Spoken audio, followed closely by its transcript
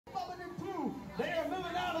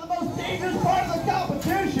most dangerous part of the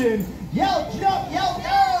competition. Yell jump, yell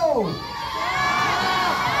go!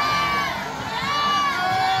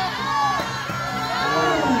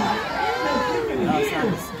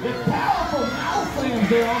 The powerful mouth slams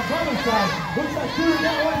there on Bubba's side. Looks like Cooter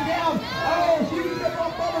got one down. Oh, she was up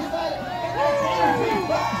on Bubba's side. And that team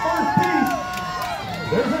got the first piece.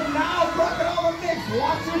 There's a now bucket on the mix.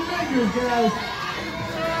 Watch your fingers, guys.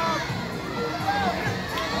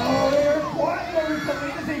 Oh, they're quiet over something.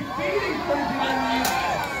 It is a feeding frenzy right now.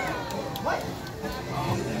 What?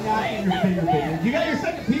 Not in your finger fingers. You got your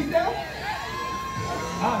second piece down?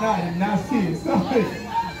 Oh, no, I did not see it. Sorry.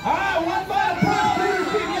 All right, one final push. Cooter's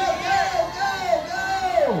team. Go, go, go,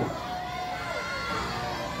 go.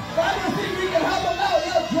 Final team, you can help them out.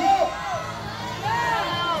 Yo, jump.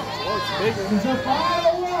 This is the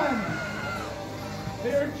final one.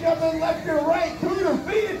 They're jumping left and right. Cooter,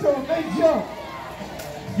 feed it to them. They jump.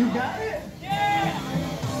 You got it? Yeah.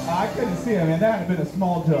 I couldn't see it, man. That would have been a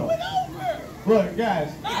small jump. Look,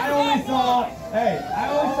 guys, I only saw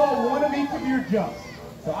one of each of your jumps.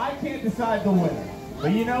 So I can't decide the winner.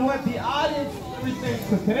 But you know what? The audience, everything.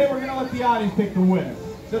 So today we're going to let the audience pick the winner.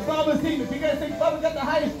 So Bubba's team, if you guys think Bubba got the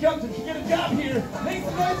highest jumps and should get a job here, make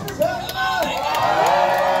some noise for Bubba!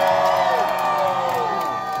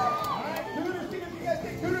 Alright, Cooter's team, if you guys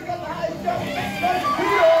think Cooter got the highest jumps, make some noise for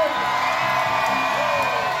Cooter!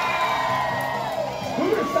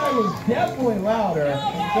 Cooter's side was definitely louder.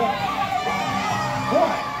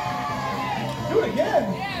 What? Do it again.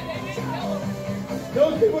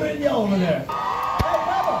 Those people didn't yell over there. Hey,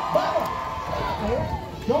 Bubba!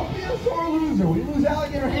 Don't be a sore loser. We lose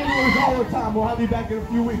alligator handlers all the time. We'll have you back in a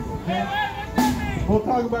few weeks, okay? We'll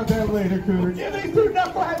talk about that later, Cooter. Give these two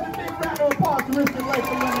knuckleheads a big round of applause to risk their life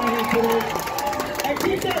for winning here today. And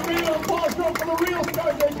keep that round of applause going for the real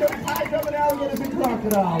stars they show us high jumping alligators and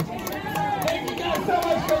crocodiles. Thank you guys so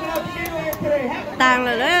much for coming out to Gatorland today. Have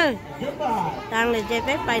a good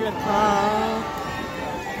day. Goodbye.